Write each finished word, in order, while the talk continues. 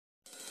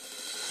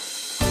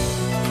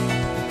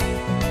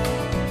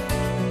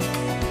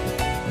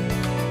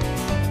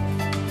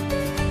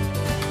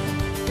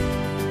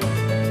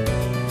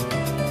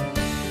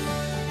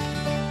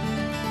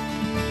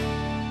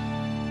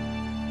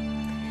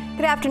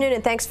afternoon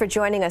and thanks for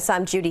joining us.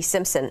 I'm Judy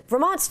Simpson.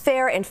 Vermont's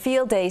Fair and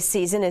Field Days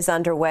season is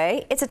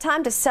underway. It's a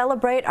time to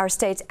celebrate our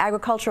state's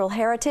agricultural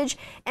heritage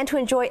and to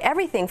enjoy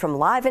everything from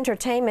live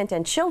entertainment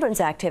and children's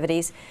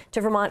activities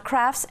to Vermont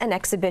crafts and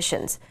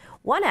exhibitions.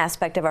 One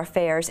aspect of our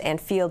fairs and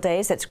field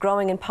days that's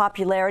growing in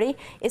popularity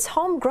is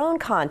homegrown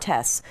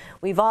contests.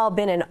 We've all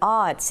been in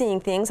awe at seeing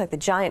things like the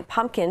giant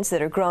pumpkins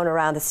that are grown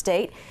around the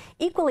state.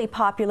 Equally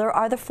popular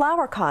are the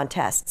flower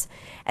contests.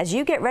 As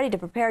you get ready to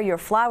prepare your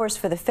flowers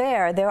for the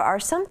fair, there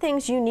are some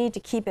things you need to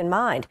keep in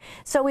mind.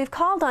 So we've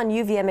called on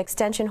UVM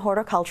Extension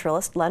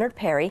horticulturalist Leonard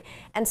Perry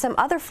and some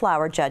other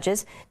flower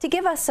judges to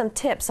give us some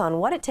tips on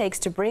what it takes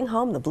to bring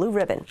home the blue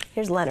ribbon.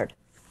 Here's Leonard.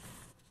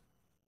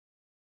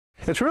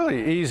 It's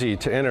really easy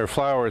to enter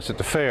flowers at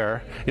the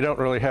fair. You don't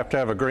really have to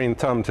have a green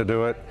thumb to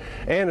do it.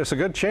 And it's a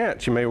good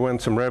chance you may win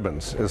some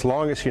ribbons, as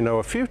long as you know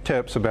a few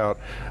tips about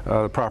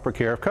the proper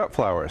care of cut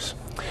flowers.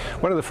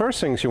 One of the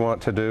first things you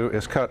want to do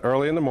is cut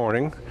early in the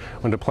morning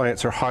when the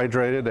plants are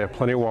hydrated, they have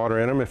plenty of water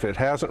in them. If it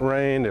hasn't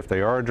rained, if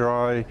they are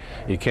dry,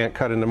 you can't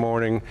cut in the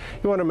morning.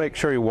 You want to make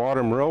sure you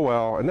water them real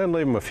well and then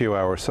leave them a few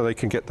hours so they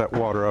can get that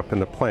water up in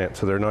the plant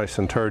so they're nice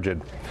and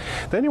turgid.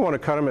 Then you want to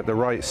cut them at the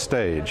right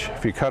stage.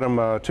 If you cut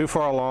them too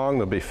far along,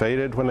 they'll be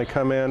faded when they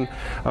come in.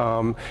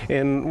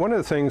 And one of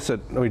the things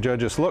that we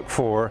judges look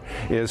for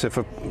is if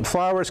a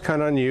flower is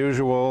kind of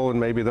unusual and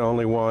maybe the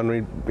only one,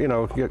 we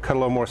get cut a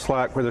little more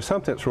slack. Where there's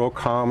something that's real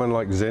common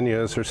like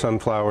zinnias or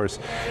sunflowers,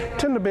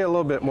 tend to be a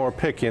little bit more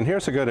picky. And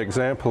here's a good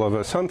example of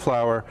a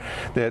sunflower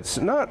that's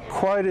not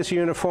quite as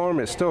uniform.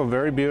 It's still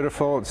very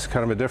beautiful. It's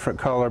kind of a different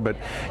color, but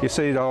you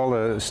see all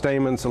the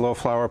stamens, the little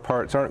flower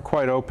parts aren't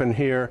quite open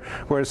here,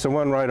 whereas the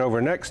one right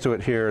over next to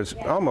it here is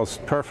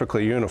almost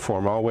perfectly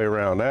uniform all the way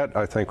around. That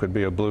I think would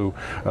be a blue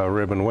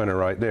ribbon winner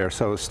right there.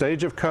 So the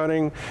stage of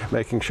cutting,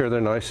 making sure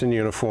they're nice and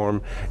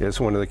uniform, is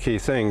one of the key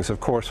things. Of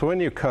course, when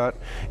you cut,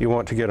 you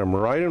want to get them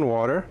right in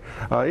water.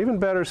 Even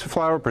better is a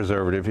flower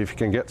preservative. If you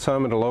can get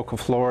some at a local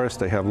florist,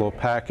 they have little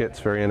packets,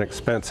 very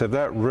inexpensive.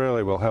 That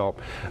really will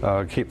help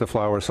keep the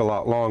flowers a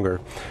lot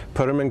longer.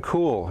 Put them in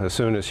cool as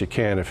soon as you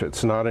can. If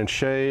it's not in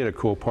shade, a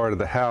cool part of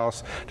the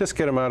house, just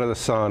get them out of the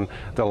sun.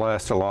 They'll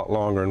last a lot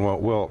longer and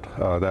won't wilt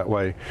that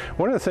way.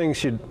 One of the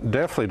things you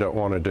definitely don't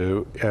want to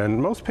do,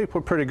 and most people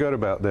are pretty good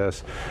about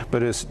this,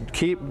 but is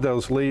keep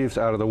those leaves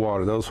out of the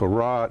water. Those will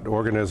rot,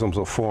 organisms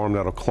will form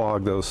that'll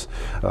clog those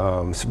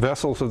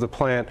vessels of the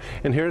plant.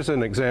 And here's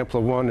an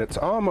example of one that's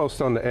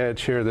almost on the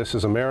edge here. This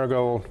is a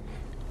marigold.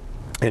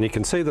 And you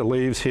can see the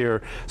leaves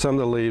here. Some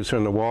of the leaves are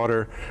in the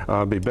water.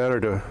 Be better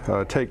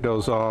to take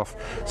those off,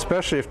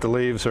 especially if the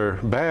leaves are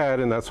bad,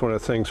 and that's one of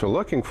the things we're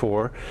looking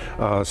for.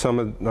 Some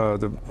of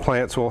the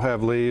plants will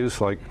have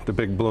leaves, like the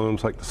big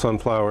blooms, like the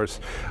sunflowers.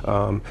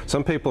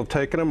 Some people have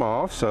taken them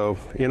off, so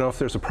if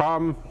there's a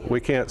problem, we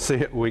can't see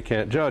it, we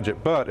can't judge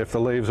it. But if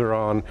the leaves are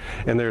on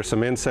and there's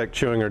some insect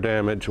chewing or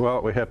damage,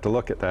 well, we have to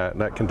look at that,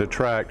 and that can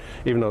detract.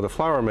 Even though the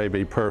flower may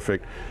be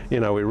perfect, we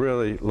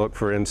really look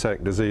for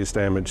insect disease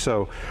damage.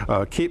 So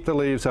keep the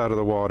leaves out of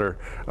the water.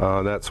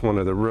 That's one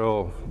of the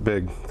real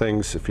big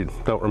things. If you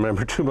don't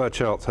remember too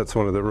much else, that's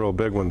one of the real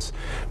big ones.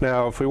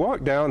 Now, if we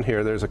walk down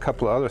here, there's a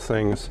couple of other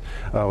things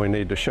we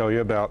need to show you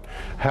about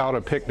how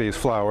to pick these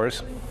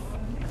flowers.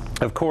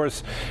 Of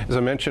course, as I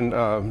mentioned,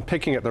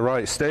 picking at the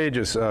right stage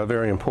is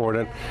very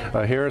important.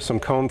 Here are some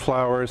cone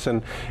flowers,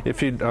 and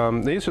if you,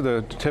 these are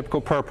the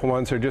typical purple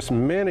ones. There are just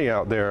many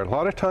out there. A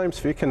lot of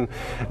times,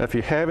 if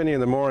you have any of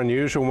the more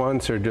unusual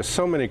ones, there are just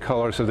so many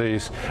colors of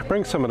these.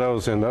 Bring some of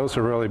those in. Those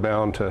are really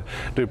bound to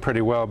do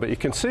pretty well. But you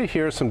can see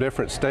here some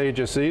different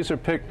stages. These are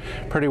picked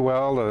pretty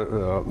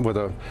well with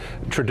a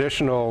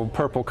traditional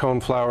purple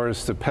cone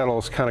flowers. The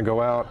petals kind of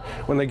go out.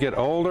 When they get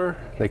older,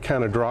 they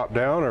kind of drop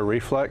down, or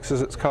reflex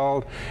as it's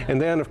called. And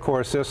then, of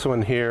course, this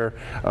one here,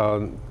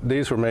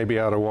 these were maybe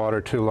out of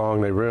water too long.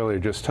 They really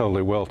just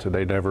totally wilted.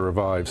 They never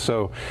revived.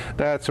 So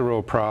that's a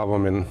real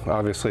problem, and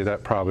obviously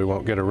that probably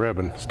won't get a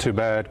ribbon. It's too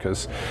bad,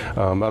 because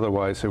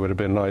otherwise they would have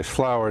been nice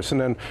flowers.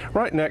 And then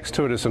right next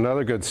to it is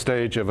another good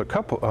stage of a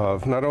couple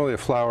of, not only the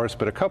flowers,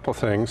 but a couple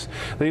things.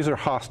 These are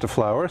hosta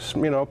flowers,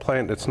 a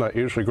plant that's not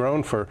usually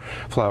grown for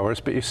flowers.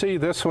 But you see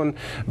this one,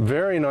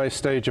 very nice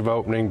stage of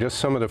opening, just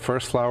some of the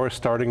first flowers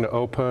starting to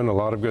open, a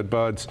lot of good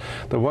buds.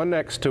 The one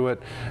next to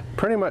it,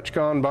 pretty much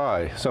gone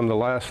by, some of the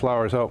last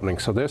flowers opening,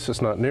 so this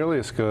is not nearly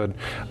as good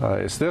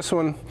as this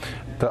one.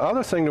 The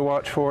other thing to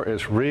watch for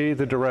is read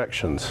the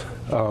directions.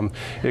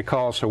 It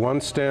calls for one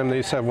stem.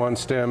 These have one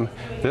stem.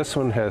 This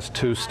one has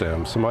two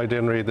stems. Somebody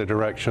didn't read the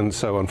directions,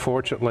 so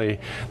unfortunately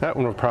that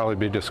one will probably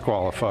be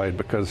disqualified,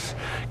 because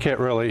you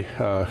can't really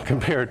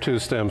compare two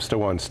stems to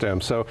one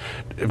stem. So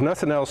if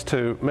nothing else,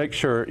 to make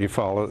sure you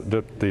follow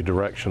the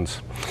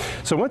directions.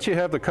 So once you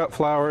have the cut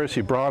flowers,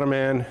 you brought them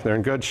in, they're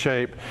in good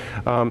shape.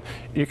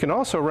 You can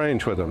also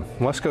arrange with them.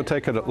 Let's go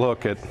take a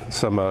look at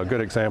some good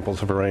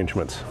examples of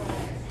arrangements.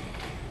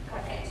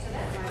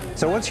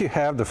 So once you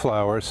have the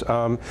flowers,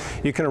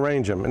 you can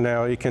arrange them.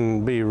 Now you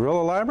can be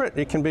real elaborate,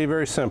 it can be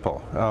very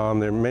simple. There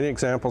are many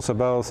examples of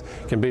both.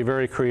 It can be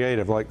very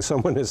creative, like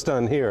someone has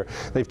done here.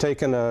 They've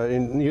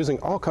taken,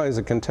 using all kinds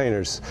of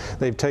containers,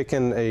 they've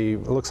taken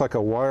looks like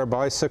a wire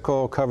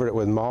bicycle, covered it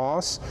with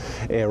moss,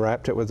 and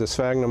wrapped it with the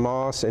sphagnum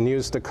moss, and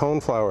used the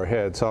coneflower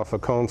heads off of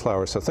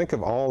coneflower. So think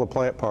of all the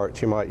plant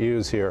parts you might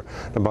use here,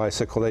 the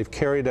bicycle. They've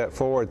carried that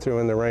forward through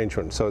in the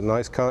arrangement, so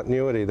nice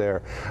continuity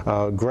there.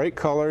 Great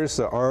colors,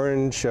 the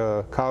orange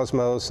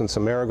cosmos and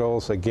some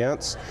marigolds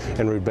against,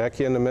 and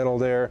rudbeckia in the middle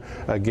there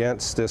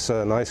against this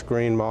nice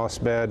green moss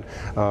bed.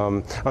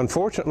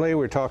 Unfortunately,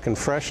 we're talking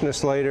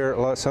freshness later.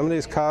 Some of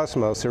these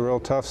cosmos are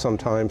real tough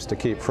sometimes to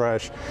keep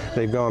fresh.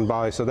 They've gone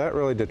by, so that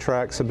really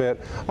detracts a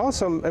bit.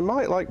 Also, I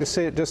might like to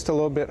see it just a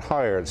little bit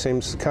higher. It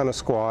seems kind of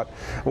squat.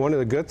 One of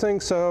the good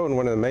things, though, and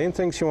one of the main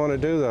things you want to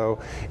do, though,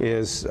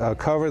 is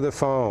cover the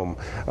foam.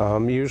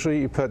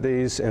 Usually you put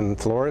these in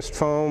florist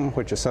foam,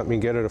 which is something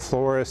you get at a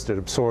florist. It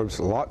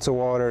absorbs lots of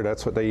water.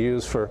 That's what they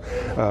use for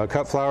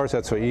cut flowers.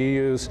 That's what you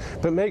use.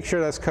 But make sure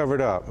that's covered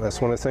up.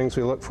 That's one of the things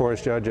we look for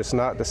as judges,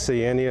 not to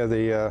see any of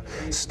the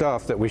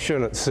stuff that we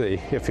shouldn't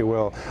see, if you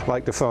will,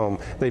 like the foam.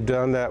 They've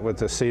done that with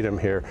the sedum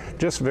here.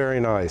 Just very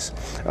nice.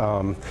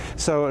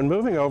 So in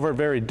moving over, a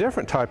very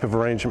different type of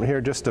arrangement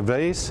here, just a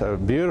vase, a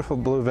beautiful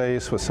blue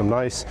vase with some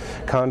nice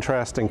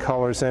contrasting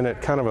colors in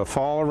it, kind of a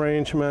fall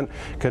arrangement.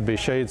 Could be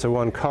shades of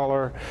one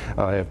color.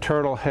 They have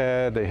turtle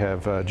head, they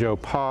have Joe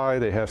Pye,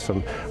 they have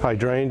some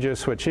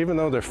hydrangeas, which even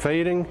though they're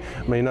fading,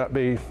 may not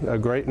be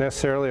great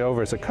necessarily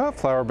over as a cut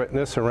flower, but in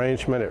this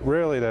arrangement, it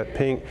really, that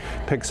pink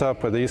picks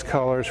up with these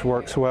colors,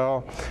 works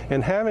well.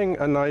 And having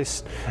a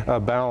nice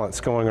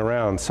balance going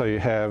around, so you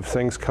have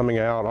things coming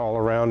out all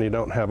around. You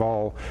don't have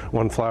all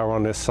one flower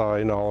on this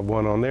side and all of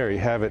one on there. You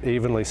have it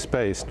evenly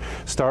spaced.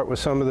 Start with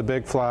some of the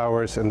big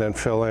flowers and then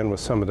fill in with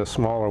some of the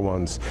smaller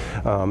ones.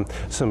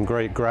 Some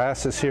great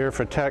grasses here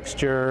for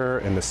texture,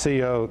 and the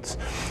sea oats.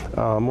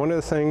 One of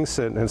the things,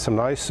 and some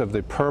nice of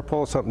the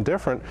purple, something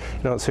different,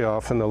 you don't see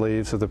often the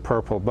leaves of the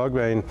purple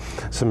bugbane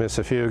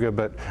semicifuga,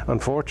 but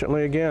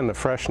unfortunately, again, the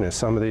freshness,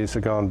 some of these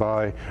have gone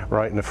by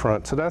right in the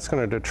front, so that's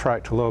going to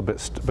detract a little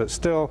bit, but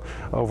still,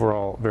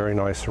 overall, very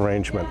nice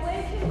arrangement.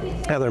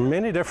 Now, there are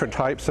many different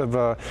types of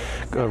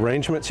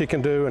arrangements you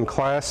can do in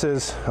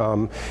classes.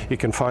 You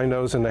can find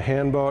those in the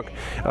handbook.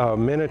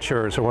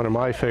 Miniatures are one of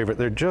my favorite.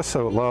 They're just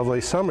so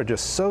lovely. Some are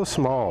just so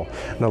small,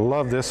 and I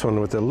love this one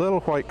with the little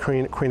white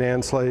Queen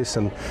Anne's lace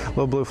and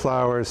little blue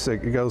flowers.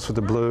 It goes with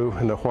the blue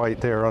and the white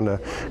there on the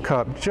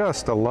cup.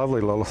 Just a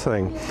lovely little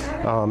thing.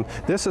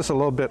 This is a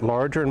little bit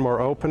larger and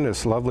more open.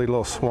 This lovely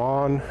little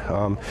swan.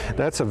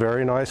 That's a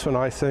very nice one,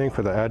 I think,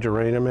 with the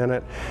ageratum in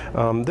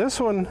it. This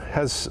one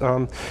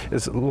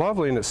is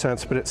lovely in its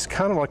sense, but it's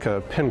kind of like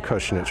a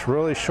pincushion. It's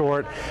really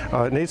short.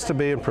 It needs to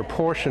be in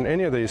proportion,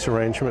 any of these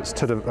arrangements,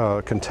 to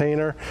the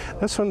container.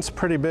 This one's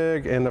pretty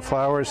big, and the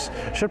flowers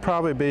should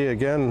probably be,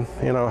 again,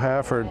 you know,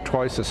 half or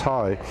twice as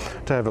high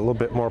to have a little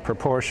bit more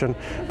proportion.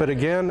 But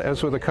again,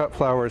 as with the cut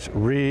flowers,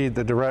 read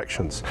the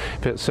directions.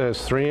 If it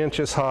says 3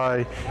 inches high,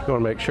 you want to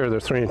make sure they're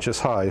 3 inches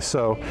high.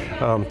 So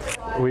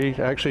we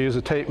actually use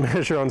a tape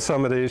measure on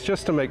some of these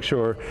just to make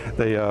sure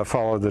they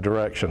follow the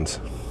directions.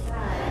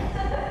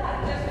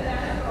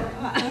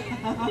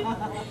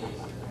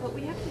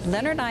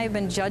 Leonard and I have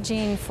been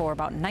judging for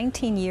about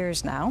 19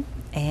 years now,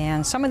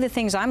 and some of the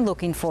things I'm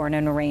looking for in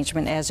an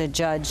arrangement as a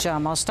judge,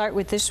 I'll start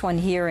with this one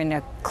here in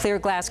a clear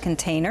glass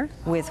container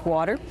with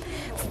water.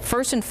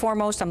 First and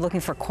foremost, I'm looking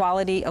for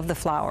quality of the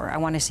flower. I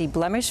want to see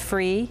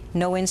blemish-free,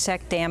 no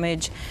insect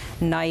damage,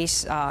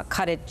 nice,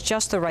 cut at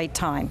just the right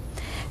time.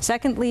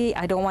 Secondly,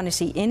 I don't want to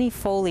see any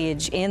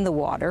foliage in the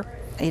water.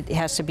 It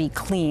has to be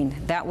clean.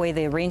 That way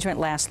the arrangement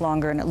lasts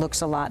longer and it looks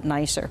a lot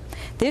nicer.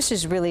 This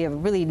is really a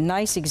really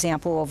nice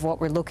example of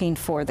what we're looking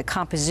for. The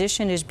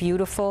composition is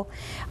beautiful.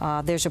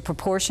 There's a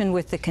proportion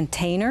with the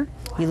container.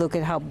 You look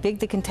at how big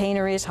the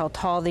container is, how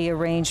tall the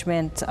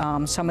arrangement.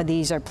 Some of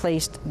these are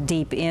placed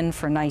deep in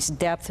for nice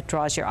depth. It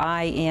draws your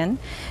eye in.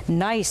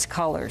 Nice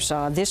colors.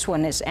 This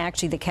one is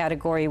actually, the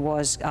category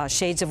was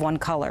shades of one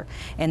color,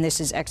 and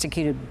this is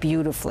executed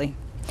beautifully.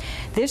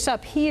 This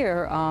up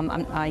here,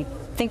 I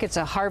think it's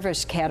a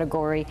harvest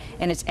category,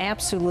 and it's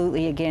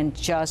absolutely, again,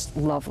 just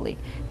lovely.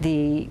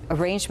 The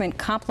arrangement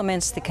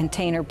complements the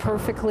container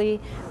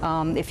perfectly.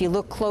 If you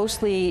look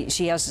closely,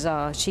 she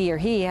or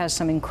he has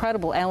some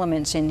incredible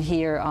elements in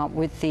here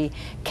with the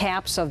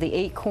caps of the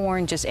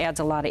acorn. Just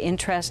adds a lot of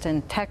interest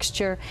and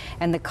texture,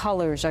 and the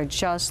colors are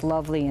just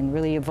lovely and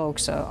really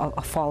evokes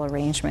a fall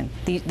arrangement.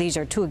 These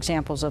are two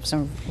examples of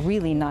some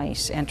really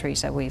nice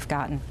entries that we've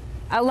gotten.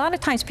 A lot of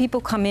times people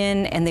come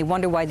in and they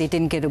wonder why they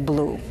didn't get a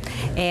blue.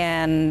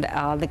 And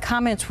the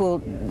comments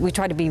we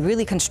try to be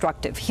really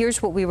constructive.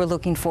 Here's what we were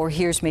looking for,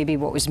 here's maybe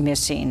what was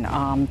missing.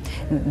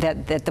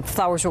 That the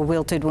flowers were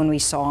wilted when we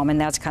saw them, and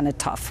that's kind of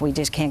tough. We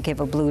just can't give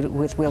a blue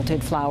with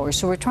wilted flowers.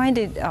 So we're trying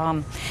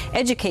to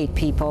educate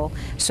people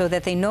so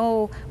that they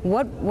know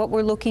what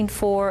we're looking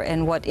for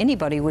and what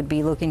anybody would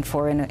be looking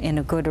for in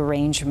a good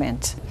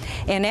arrangement.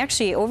 And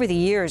actually, over the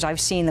years,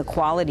 I've seen the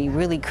quality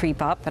really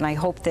creep up, and I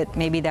hope that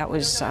maybe that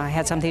was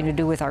had something to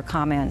do with our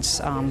comments.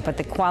 But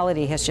the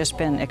quality has just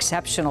been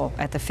exceptional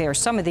at the fair.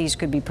 Some of these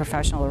could be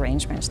professional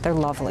arrangements. They're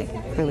lovely,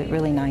 really,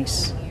 really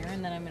nice.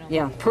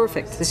 Yeah,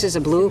 perfect. This is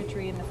a blue.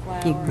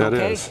 That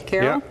okay, is.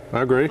 Carol? Yeah,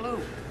 I agree.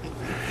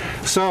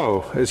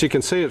 So, as you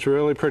can see, it's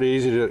really pretty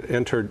easy to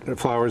enter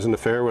flowers in the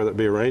fair, whether it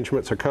be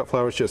arrangements or cut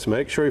flowers. Just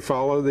make sure you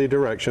follow the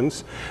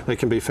directions. They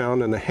can be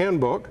found in the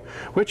handbook,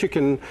 which you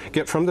can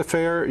get from the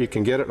fair. You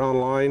can get it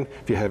online.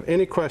 If you have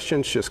any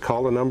questions, just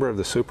call the number of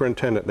the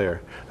superintendent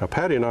there. Now,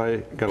 Patty and I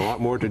got a lot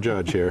more to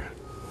judge here.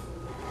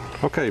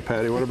 Okay,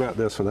 Patty, what about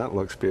this one? That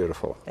looks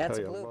beautiful. That's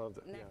blue. blue.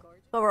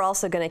 Well, we're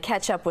also going to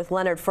catch up with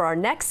Leonard for our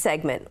next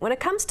segment. When it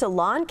comes to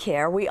lawn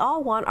care, we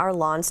all want our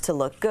lawns to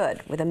look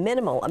good, with a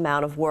minimal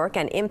amount of work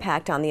and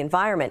impact on the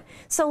environment.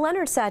 So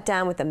Leonard sat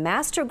down with the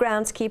master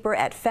groundskeeper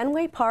at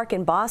Fenway Park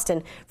in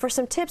Boston for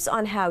some tips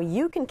on how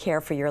you can care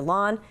for your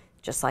lawn,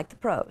 just like the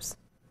pros.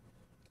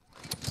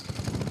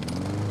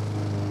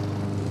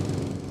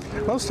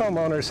 Most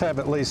homeowners have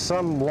at least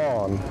some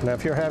lawn. Now,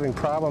 if you're having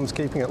problems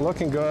keeping it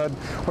looking good,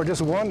 or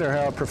just wonder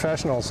how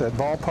professionals at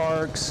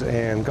ballparks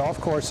and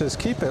golf courses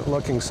keep it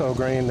looking so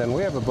green, then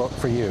we have a book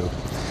for you.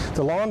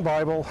 The Lawn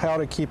Bible, How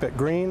to Keep It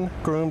Green,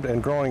 Groomed,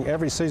 and Growing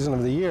Every Season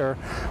of the Year,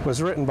 was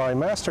written by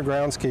Master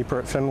Groundskeeper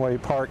at Fenway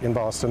Park in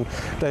Boston,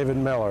 David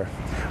Miller.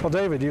 Well,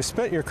 David, you've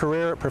spent your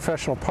career at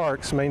professional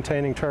parks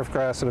maintaining turf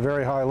grass at a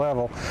very high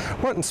level.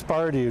 What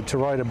inspired you to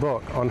write a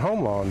book on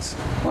home lawns?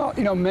 Well,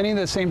 you know, many of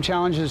the same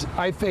challenges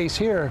I face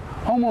here,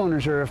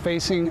 homeowners are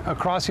facing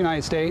across the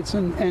United States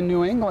and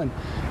New England.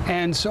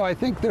 And so I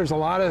think there's a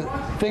lot of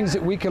things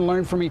that we can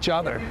learn from each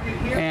other,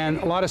 and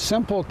a lot of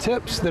simple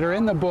tips that are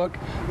in the book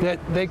that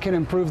they can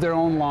improve their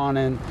own lawn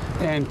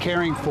and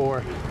caring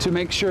for, to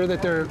make sure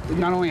that they're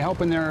not only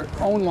helping their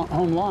own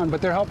home lawn,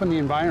 but they're helping the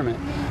environment.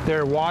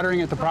 They're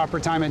watering at the proper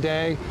time of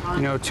day.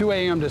 You know, 2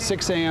 a.m. to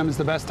 6 a.m. is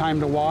the best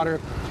time to water,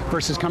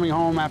 versus coming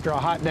home after a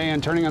hot day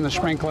and turning on the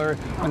sprinkler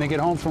when they get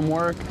home from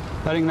work,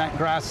 letting that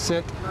grass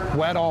sit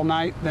wet all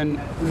night, then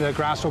the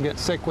grass will get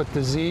sick with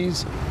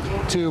disease,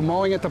 to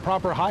mowing at the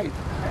proper height.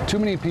 Too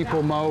many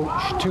people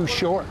mow too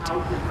short,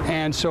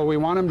 and so we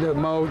want them to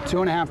mow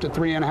 2.5 to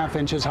 3.5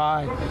 inches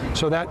high.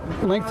 So that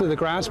length of the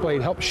grass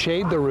blade helps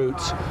shade the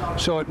roots,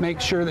 so it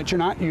makes sure that you're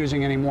not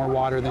using any more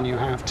water than you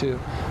have to.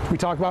 We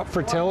talk about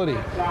fertility.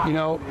 You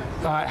know,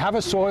 have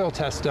a soil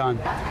test done.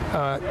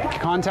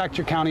 Contact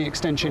your county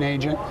extension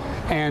agent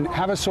and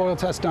have a soil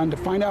test done to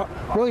find out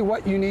really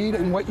what you need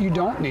and what you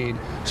don't need.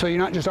 So you're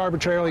not just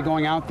arbitrarily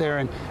going out there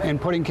and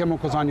putting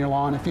chemicals on your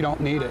lawn if you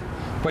don't need it.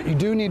 But you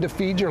do need to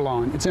feed your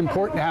lawn. It's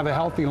important to have a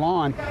healthy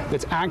lawn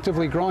that's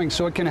actively growing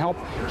so it can help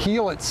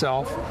heal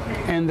itself,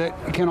 and that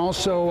it can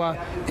also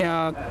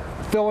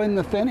fill in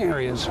the thin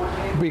areas,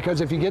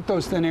 because if you get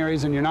those thin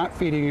areas and you're not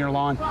feeding your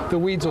lawn, the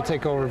weeds will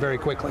take over very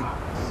quickly.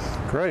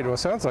 Great. Well, it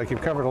sounds like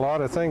you've covered a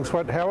lot of things.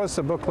 How is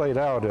the book laid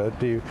out?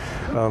 Do you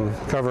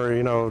cover,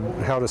 you know,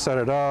 how to set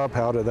it up,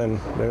 how to then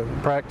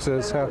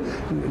practice,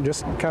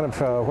 just kind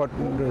of what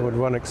would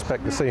one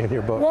expect to see in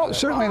your book? Well,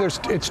 certainly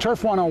it's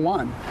Turf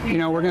 101. You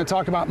know, we're going to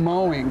talk about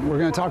mowing. We're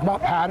going to talk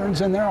about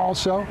patterns in there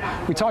also.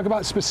 We talk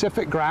about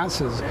specific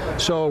grasses.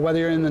 So whether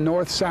you're in the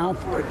north,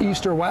 south, or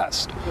east, or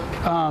west,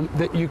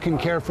 that you can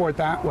care for it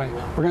that way.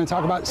 We're going to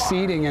talk about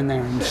seeding in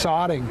there and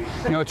sodding.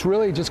 You know, it's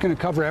really just going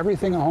to cover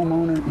everything a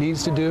homeowner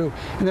needs to do.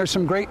 And there's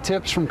some great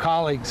tips from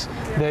colleagues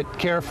that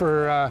care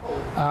for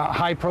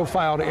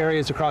high-profiled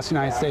areas across the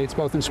United States,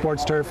 both in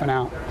sports turf and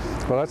out.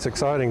 Well, that's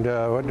exciting.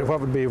 What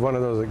would be one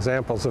of those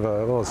examples of a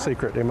little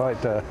secret you might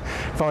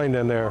find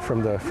in there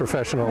from the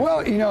professional?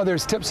 Well, you know,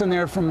 there's tips in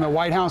there from the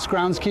White House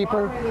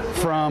groundskeeper,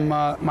 from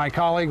my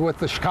colleague with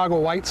the Chicago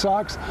White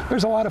Sox.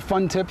 There's a lot of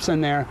fun tips in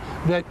there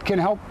that can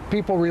help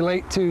people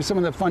relate to some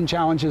of the fun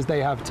challenges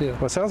they have too.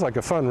 Well, it sounds like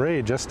a fun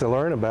read just to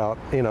learn about,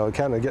 you know,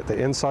 kind of get the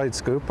inside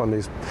scoop on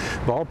these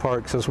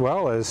ballparks, as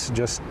well as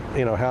just,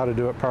 you know, how to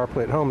do it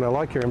properly at home. And I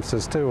like your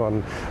emphasis too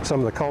on some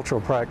of the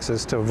cultural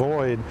practices to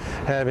avoid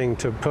having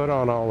to put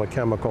on all the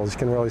chemicals. You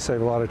can really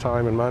save a lot of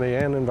time and money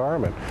and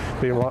environment,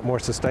 being a lot more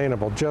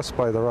sustainable just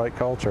by the right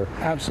culture.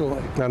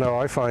 Absolutely. I know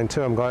I find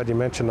too, I'm glad you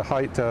mentioned the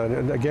height.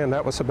 Again,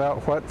 that was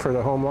about what for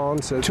the home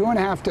lawns?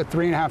 2.5 to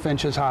 3.5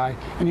 inches high.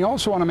 And you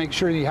also want to make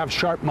sure you have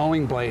sharp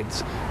mowing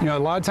blades. You know, a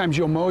lot of times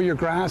you'll mow your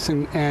grass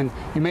and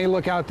you may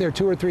look out there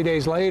 2 or 3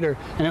 days later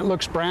and it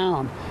looks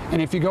brown.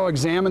 And if you go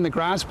examine the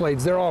grass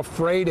blades, they're all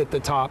frayed at the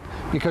top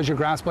because your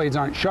grass blades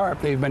aren't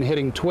sharp. They've been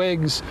hitting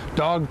twigs,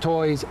 dog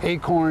toys,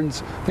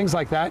 acorns, things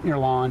like that. You your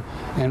lawn,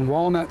 and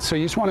walnuts. So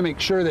you just want to make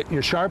sure that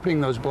you're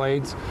sharpening those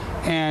blades.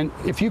 And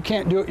if you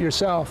can't do it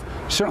yourself,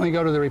 certainly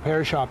go to the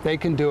repair shop. They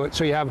can do it.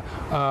 So you have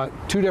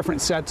 2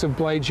 different sets of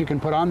blades you can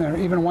put on there.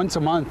 Even once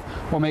a month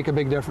will make a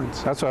big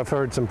difference. That's what I've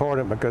heard is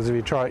important, because if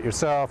you try it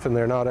yourself and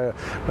they're not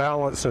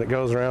balanced and it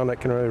goes around,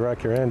 it can really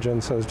wreck your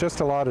engine. So it's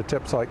just a lot of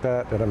tips like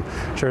that that I'm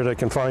sure they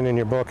can find in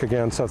your book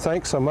again. So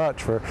thanks so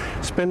much for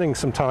spending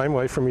some time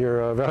away from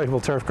your valuable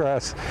turf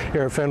grass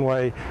here at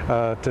Fenway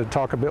to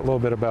talk a little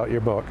bit about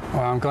your book.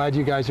 Well, I'm glad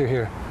you guys are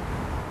here.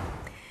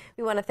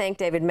 We want to thank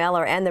David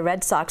Meller and the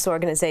Red Sox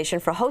organization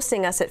for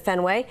hosting us at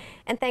Fenway,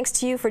 and thanks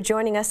to you for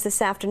joining us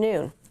this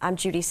afternoon. I'm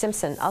Judy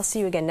Simpson. I'll see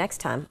you again next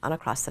time on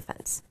Across the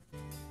Fence.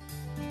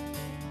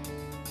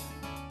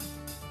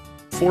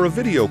 For a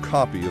video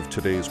copy of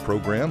today's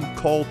program,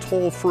 call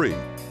toll-free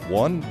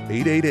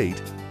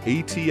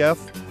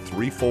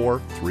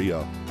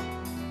 1-888-ATF-3430.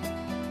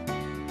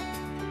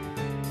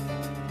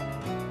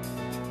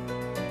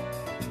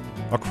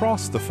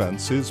 Across the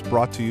Fence is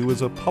brought to you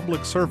as a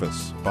public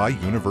service by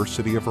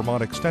University of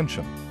Vermont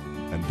Extension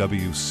and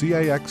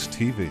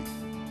WCAX-TV.